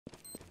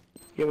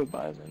You have a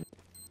bison.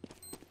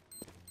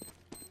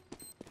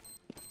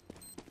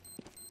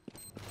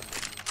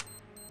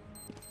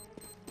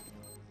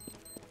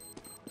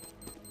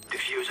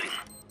 Diffusing.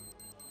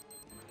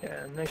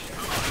 Yeah, nice shot.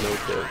 No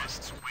kill.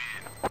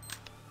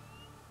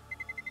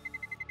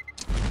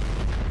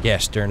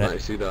 Yes, darn it.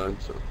 Nice, he died,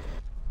 so.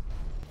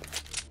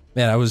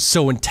 Man, I was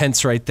so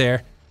intense right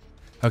there.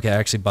 Okay,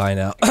 actually buy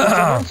now.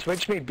 Someone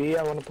switch me B,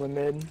 I want to play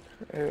mid.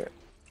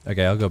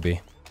 Okay, I'll go B.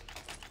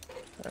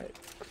 Alright,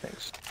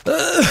 thanks.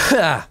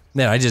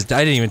 Man, I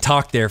didn't even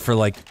talk there for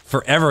like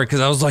forever because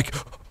I was like,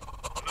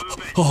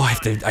 oh, I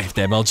have to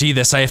MLG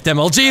this, I have to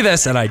MLG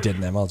this, and I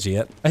didn't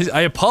MLG it.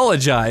 I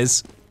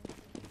apologize.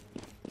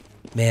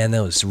 Man,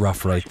 that was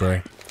rough right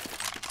there.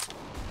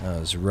 That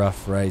was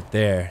rough right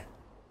there.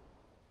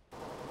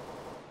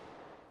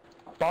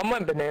 Bomb my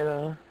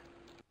banana.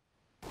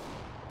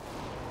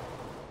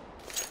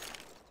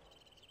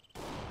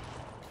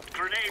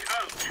 Grenade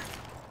out.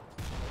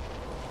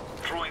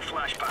 Throwing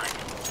flashbang.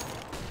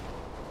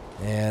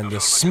 And the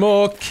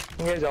smoke.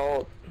 He has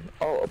all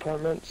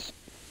apartments.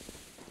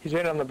 He's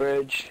right on the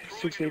bridge.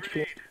 6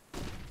 HP.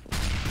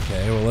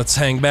 Okay, well let's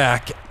hang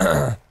back.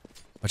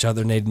 Watch out,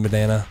 they're nading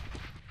banana.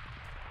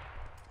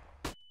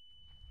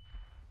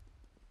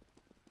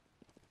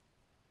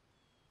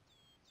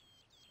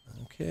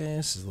 Okay,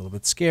 this is a little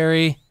bit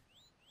scary.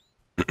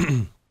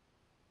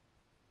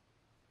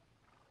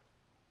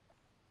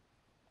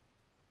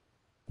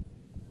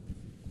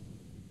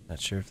 Not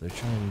sure if they're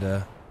trying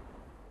to...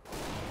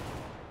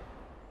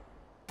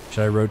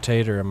 Should I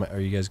rotate or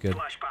are you guys good?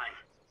 Flashbang.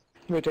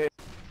 Rotate.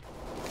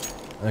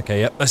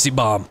 Okay, yep, I see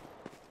bomb.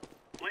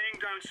 Laying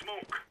down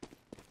smoke.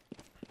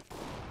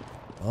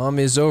 Bomb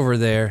is over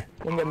there.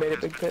 I think I made a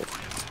big pit.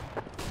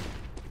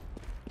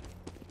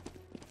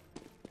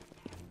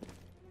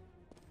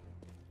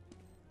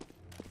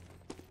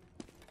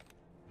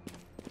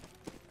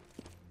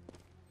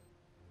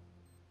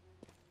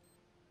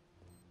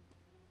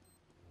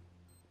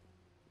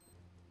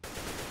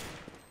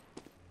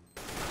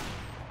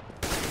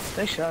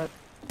 Nice shot.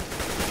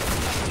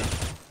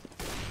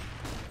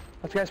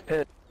 That guy's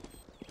pit.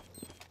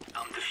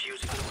 I'm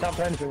defusing. Not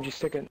playing for him, just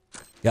sticking.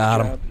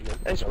 Got him.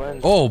 Nice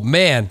win. Oh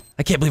man,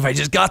 I can't believe I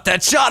just got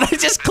that shot. I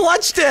just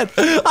clutched it.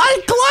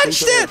 I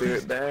clutched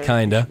it.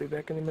 Kinda. Be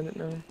back any minute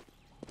now.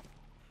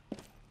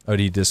 Oh,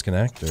 did he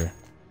disconnect or?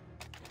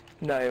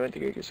 No, I went to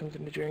go get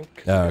something to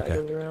drink. Oh, okay.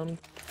 Around.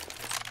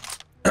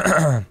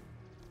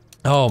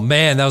 Oh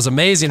man, that was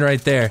amazing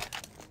right there.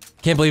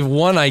 Can't believe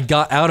one, I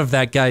got out of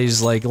that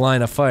guy's like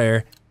line of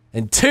fire,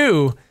 and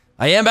two,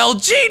 I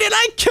MLG'd and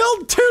I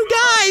killed 2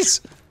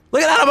 guys.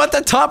 Look at that, I'm at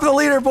the top of the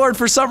leaderboard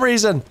for some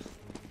reason.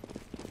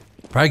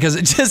 Probably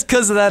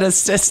because of that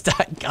assist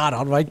I got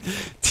on my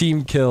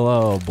team kill.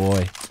 Oh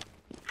boy.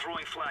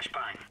 Throwing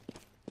flashbang.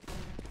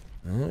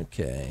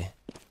 Okay.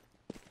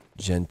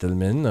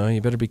 Gentlemen, oh,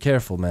 you better be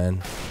careful,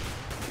 man.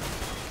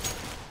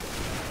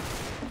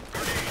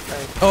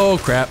 Oh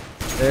crap.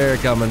 They're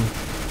coming.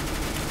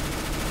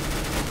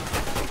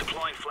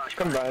 Deploying flashbang.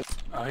 Come by.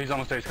 He's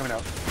almost there, he's coming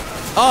out.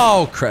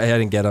 Oh crap, I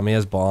didn't get him, he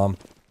has bomb.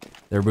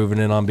 They're moving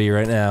in on B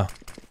right now.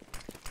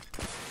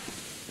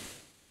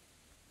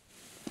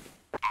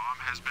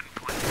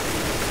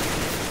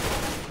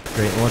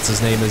 Great, and what's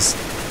his name is...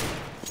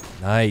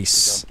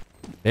 Nice.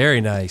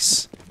 Very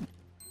nice.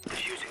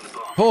 Defusing the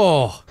bomb.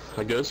 Oh!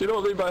 I guess you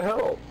don't need my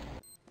help.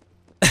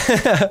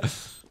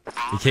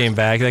 He came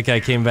back, that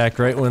guy came back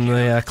right when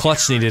the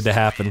clutch needed to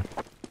happen.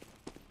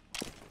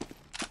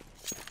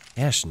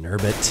 Gosh,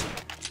 Nurbit.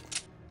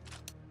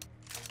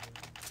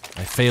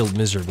 I failed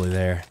miserably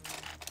there.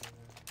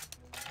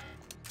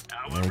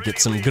 Get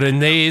some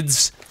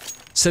grenades.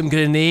 Some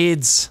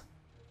grenades.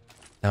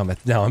 Now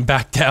I'm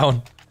back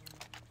down.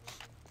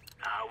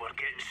 We're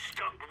getting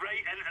stuck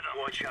right into the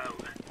watch out.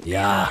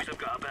 Yeah. These boys have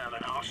got a bit of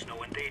an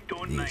arsenal and they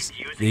don't mind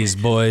using These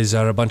it. boys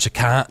are a bunch of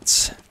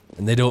cats,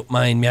 and they don't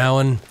mind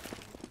meowing.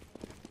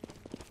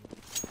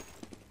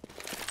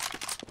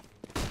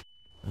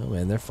 Oh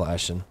man, they're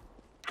flashing.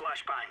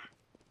 Flashbang.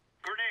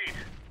 Grenade.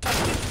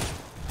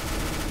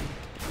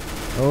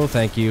 Oh,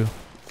 thank you.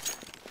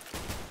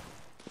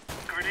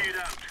 Grenade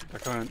out. They're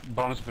coming,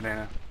 bombs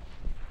banana.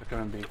 They're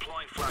coming B.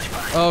 Deploying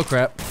flashbang. Oh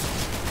crap.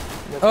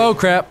 Oh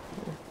crap.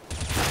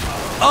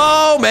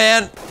 Oh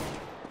man.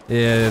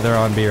 Yeah, they're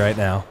on B right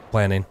now,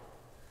 planning.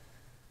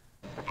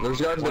 There's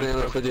guys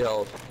banana for the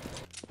health.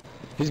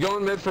 He's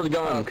going mid for the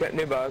gun. Okay,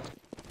 new box.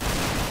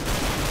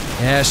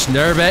 Gash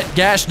Nurbit,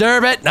 Gash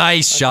Nurbit.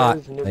 Nice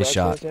shot. Nice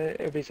shot.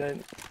 Every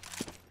side.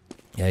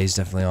 Yeah, he's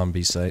definitely on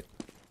B site.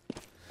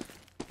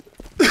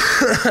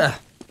 Throwing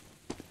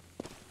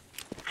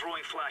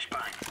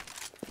flashbang.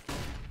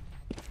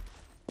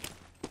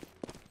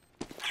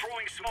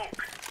 Throwing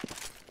smoke.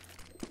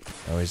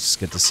 I always just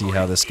get to see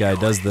how this guy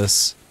does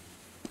this.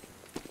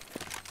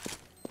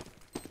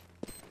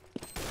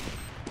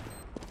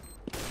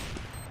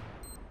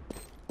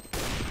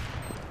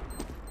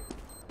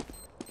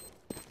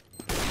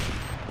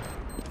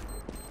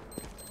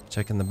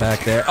 Checking the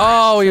back there.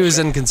 Oh, he was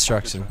in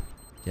construction.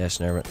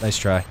 Yes, Nurbit. Nice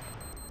try.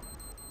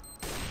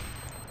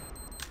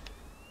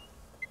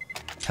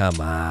 Come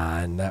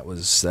on, that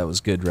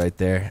was good right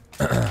there.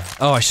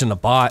 Oh, I shouldn't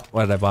have bought.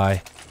 Why did I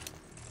buy?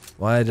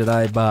 Why did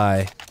I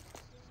buy?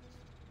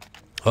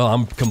 Well,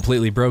 I'm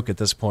completely broke at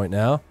this point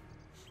now.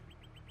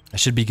 I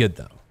should be good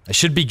though. I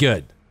should be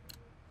good.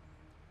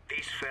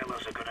 These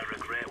fellas are gonna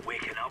regret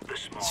waking up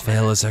this morning. These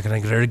fellas are gonna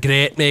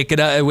regret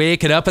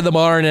waking up in the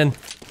morning.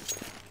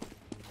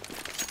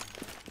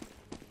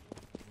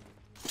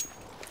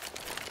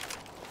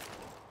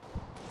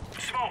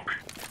 Smoke.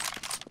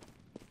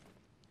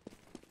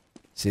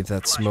 See if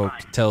that smoke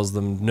tells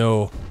them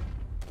no.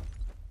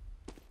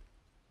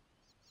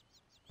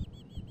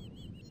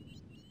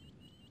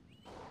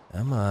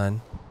 Come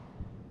on.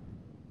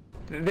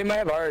 They might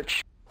have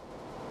arch.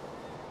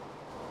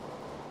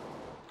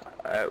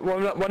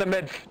 One at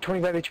mid,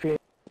 25 HP.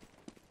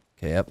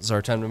 Okay, yep, it's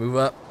our time to move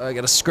up. I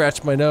gotta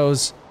scratch my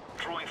nose.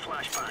 Throwing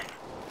flashbang.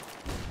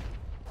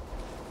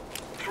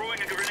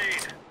 Throwing a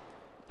grenade.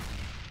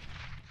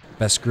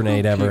 Best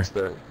grenade ever. Peeks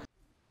there.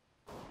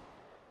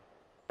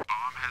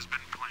 Bomb has been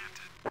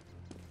planted.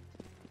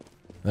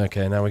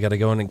 Okay, now we gotta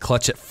go in and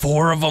clutch it.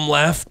 4 of them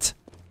left!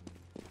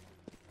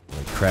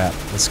 Oh, crap,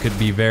 this could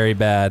be very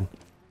bad.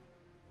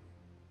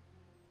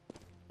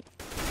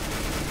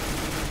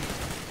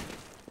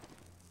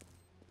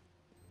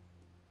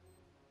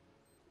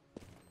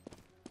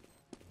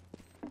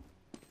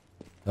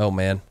 Oh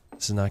man,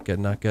 this is not good,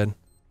 not good.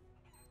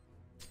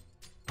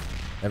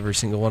 Every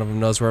single one of them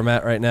knows where I'm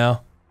at right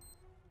now.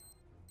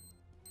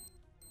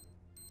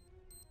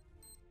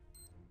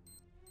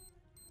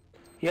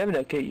 You have an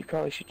okay, you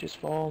probably should just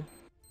fall.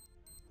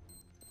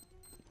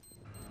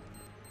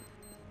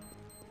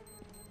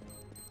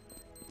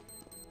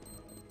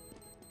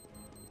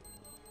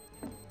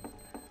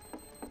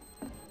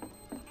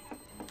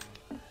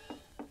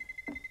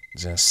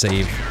 He's gonna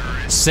save.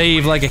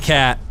 Save like a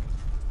cat.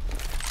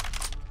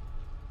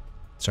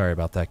 Sorry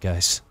about that,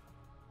 guys.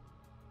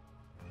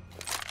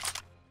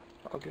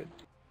 All good.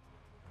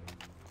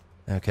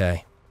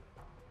 Okay.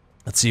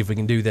 Let's see if we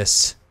can do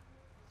this.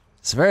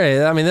 It's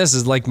very, I mean, this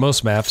is like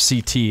most maps.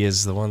 CT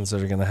is the ones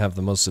that are gonna have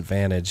the most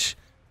advantage.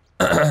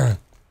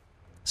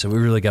 So we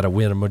really gotta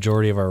win a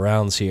majority of our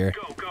rounds here.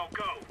 Go, go,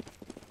 go.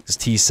 This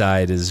T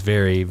side is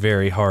very,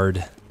 very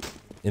hard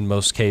in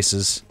most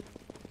cases.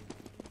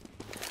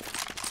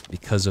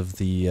 Because of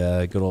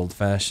the good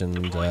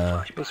old-fashioned,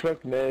 They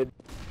smoked mid.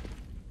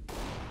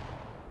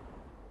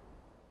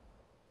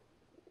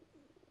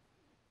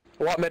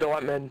 A lot mid, a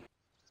lot mid.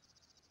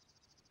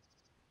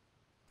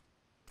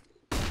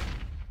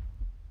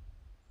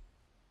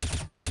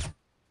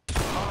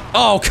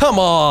 Oh, come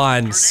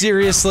on!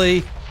 Seriously?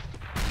 It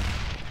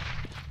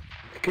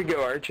could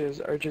go arches.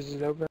 Arches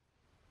is open.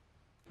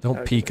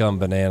 Don't peek on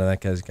banana,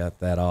 that guy's got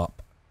that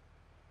op.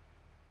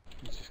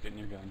 He's just getting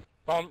your gun.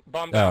 Bomb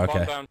down, okay.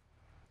 bomb down.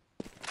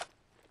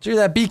 Dude,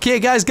 that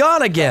BK guy's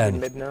gone again!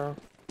 Mid now.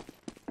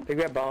 They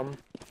got bomb.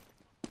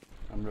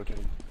 I'm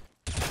rotating.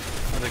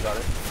 Oh, they got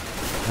it.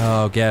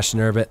 Oh, Gash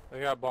Nurbit.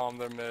 They got bomb,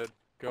 they're mid.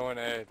 Going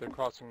A, they're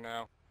crossing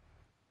now.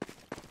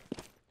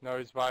 No,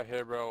 he's by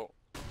Hero.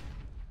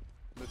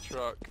 The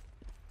truck.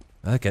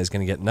 That guy's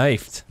gonna get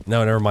knifed.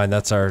 No, never mind,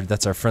 that's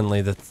our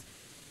friendly, that's...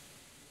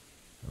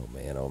 Oh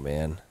man, oh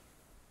man.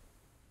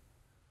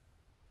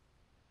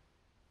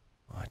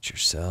 Watch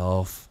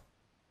yourself.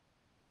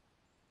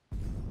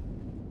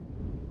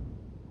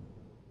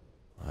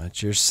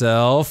 Watch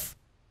yourself.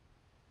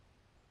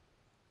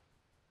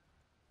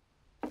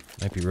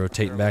 Might be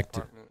rotating back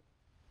to...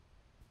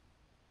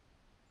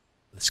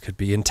 This could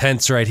be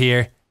intense right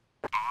here.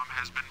 Bomb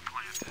has been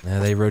planted. Yeah,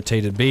 they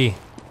rotated B.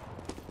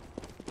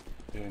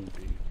 And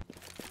B.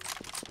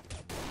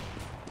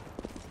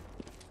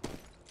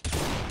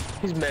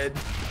 He's mid.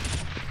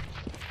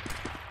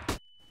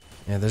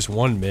 Yeah, there's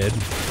one mid.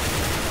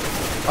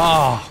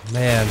 Oh,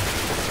 man.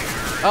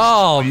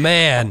 Oh,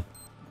 man.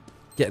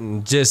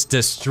 Getting just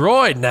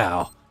destroyed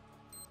now.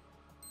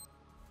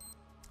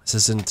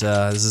 This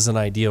isn't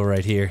ideal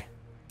right here.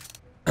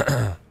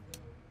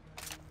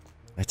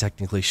 I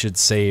technically should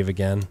save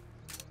again.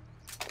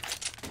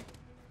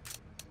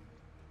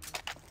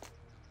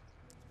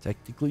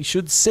 Technically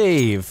should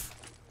save.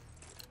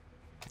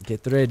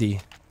 Get ready.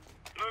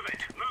 Move it,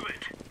 move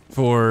it.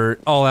 For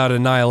all-out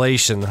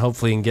annihilation.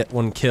 Hopefully, can get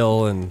one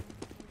kill, and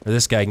or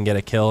this guy can get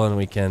a kill, and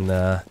we can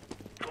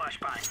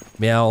Flashbang.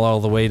 meow all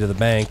the way to the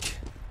bank.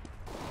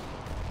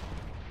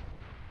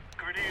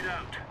 Grenade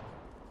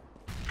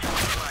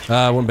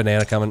out. One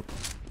banana coming.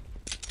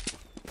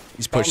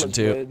 He's pushing Bomb is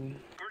too. mid. Grenade.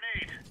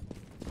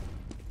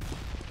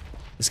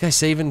 This guy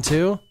saving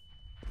too?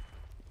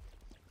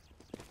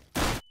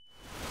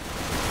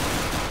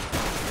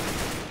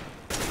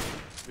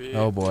 B,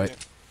 Oh boy. B.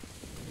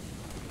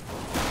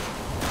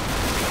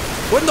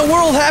 What in the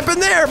world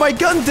happened there? My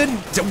gun didn't.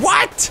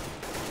 What?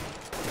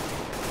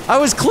 I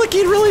was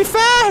clicking really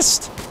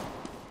fast.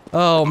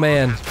 Oh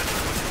man,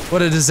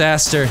 what a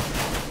disaster!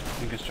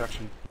 In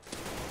construction.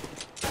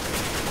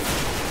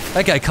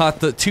 That guy caught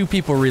the 2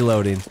 people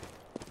reloading.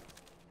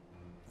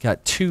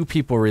 Got 2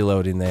 people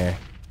reloading there.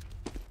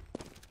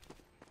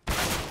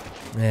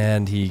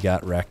 And he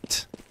got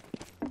wrecked.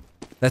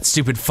 That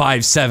stupid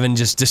 5.7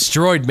 just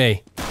destroyed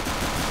me.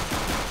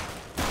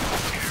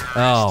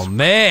 Oh,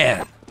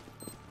 man.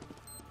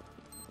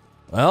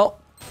 Well,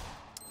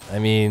 I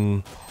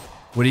mean,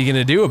 what are you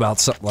gonna do about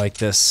something like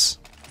this?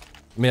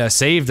 I mean, I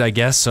saved, I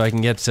guess, so I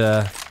can get,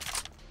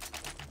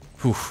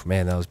 whew,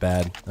 man, that was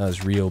bad. That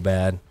was real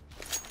bad.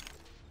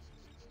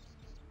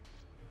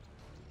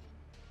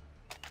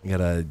 I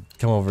gotta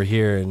come over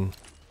here and...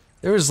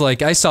 There was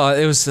like,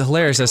 it was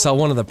hilarious, I saw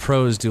one of the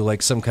pros do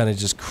like some kind of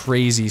just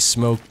crazy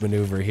smoke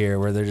maneuver here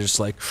where they're just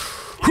like...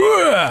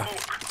 Hooah!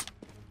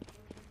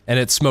 And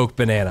it smoked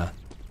banana.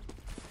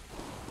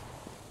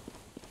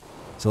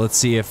 So let's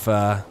see if,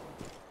 I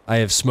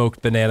have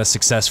smoked banana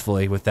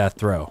successfully with that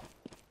throw.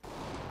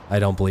 I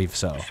don't believe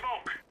so.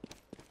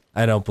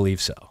 I don't believe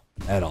so.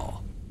 At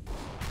all.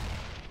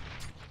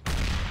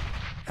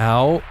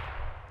 Ow.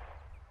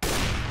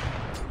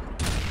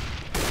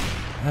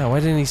 Oh, why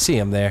didn't he see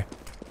him there?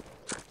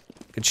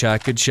 Good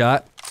shot, good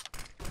shot.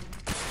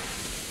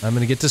 I'm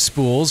gonna get to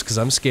spools, because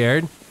I'm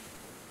scared.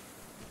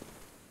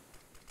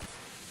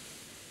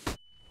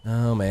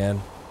 Oh,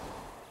 man.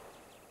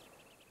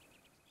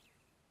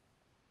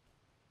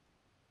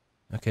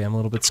 Okay, I'm a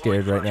little bit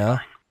scared right now.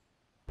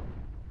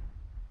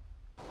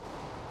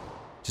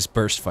 Just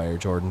burst fire,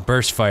 Jordan.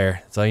 Burst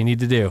fire. That's all you need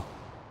to do.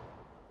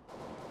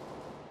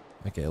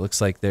 Okay, it looks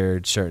like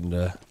they're starting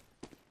to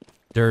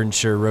darn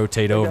sure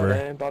rotate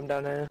over. Bomb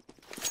down there.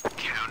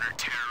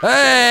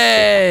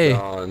 Hey!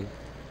 Gone.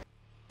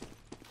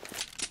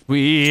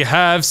 We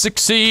have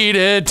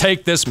succeeded!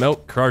 Take this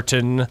milk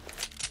carton.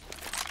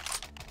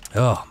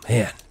 Oh,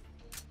 man.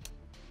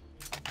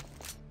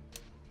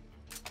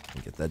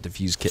 Get that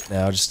defuse kit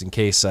now, just in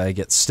case I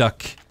get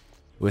stuck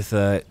with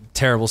a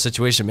terrible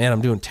situation. Man,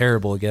 I'm doing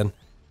terrible again.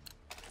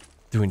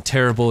 Doing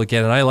terrible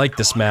again, and I like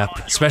this map,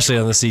 especially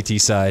on the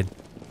CT side.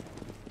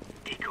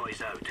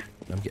 Decoys out.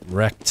 I'm getting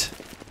wrecked.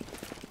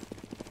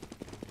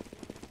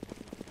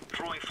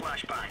 Throwing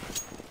flashbang.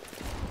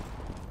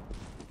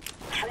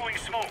 Throwing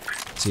smoke.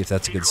 See if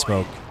that's a good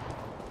smoke.